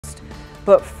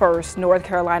But first, North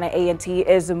Carolina A&T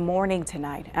is mourning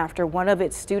tonight after one of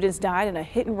its students died in a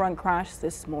hit-and-run crash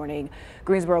this morning.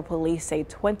 Greensboro police say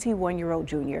 21-year-old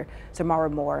junior Tamara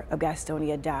Moore of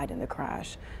Gastonia died in the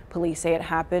crash. Police say it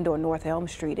happened on North Elm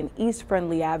Street and East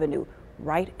Friendly Avenue,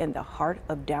 right in the heart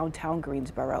of downtown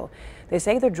Greensboro. They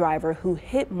say the driver who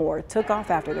hit Moore took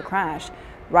off after the crash.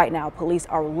 Right now, police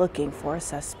are looking for a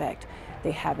suspect.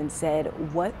 They haven't said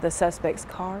what the suspect's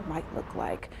car might look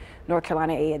like. North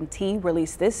Carolina A&T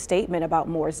released this statement about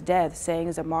Moore's death,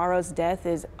 saying Tamara's death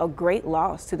is a great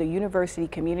loss to the university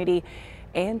community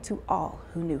and to all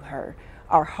who knew her.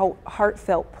 Our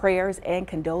heartfelt prayers and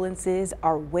condolences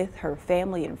are with her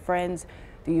family and friends.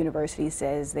 The university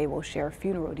says they will share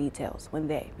funeral details when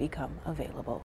they become available.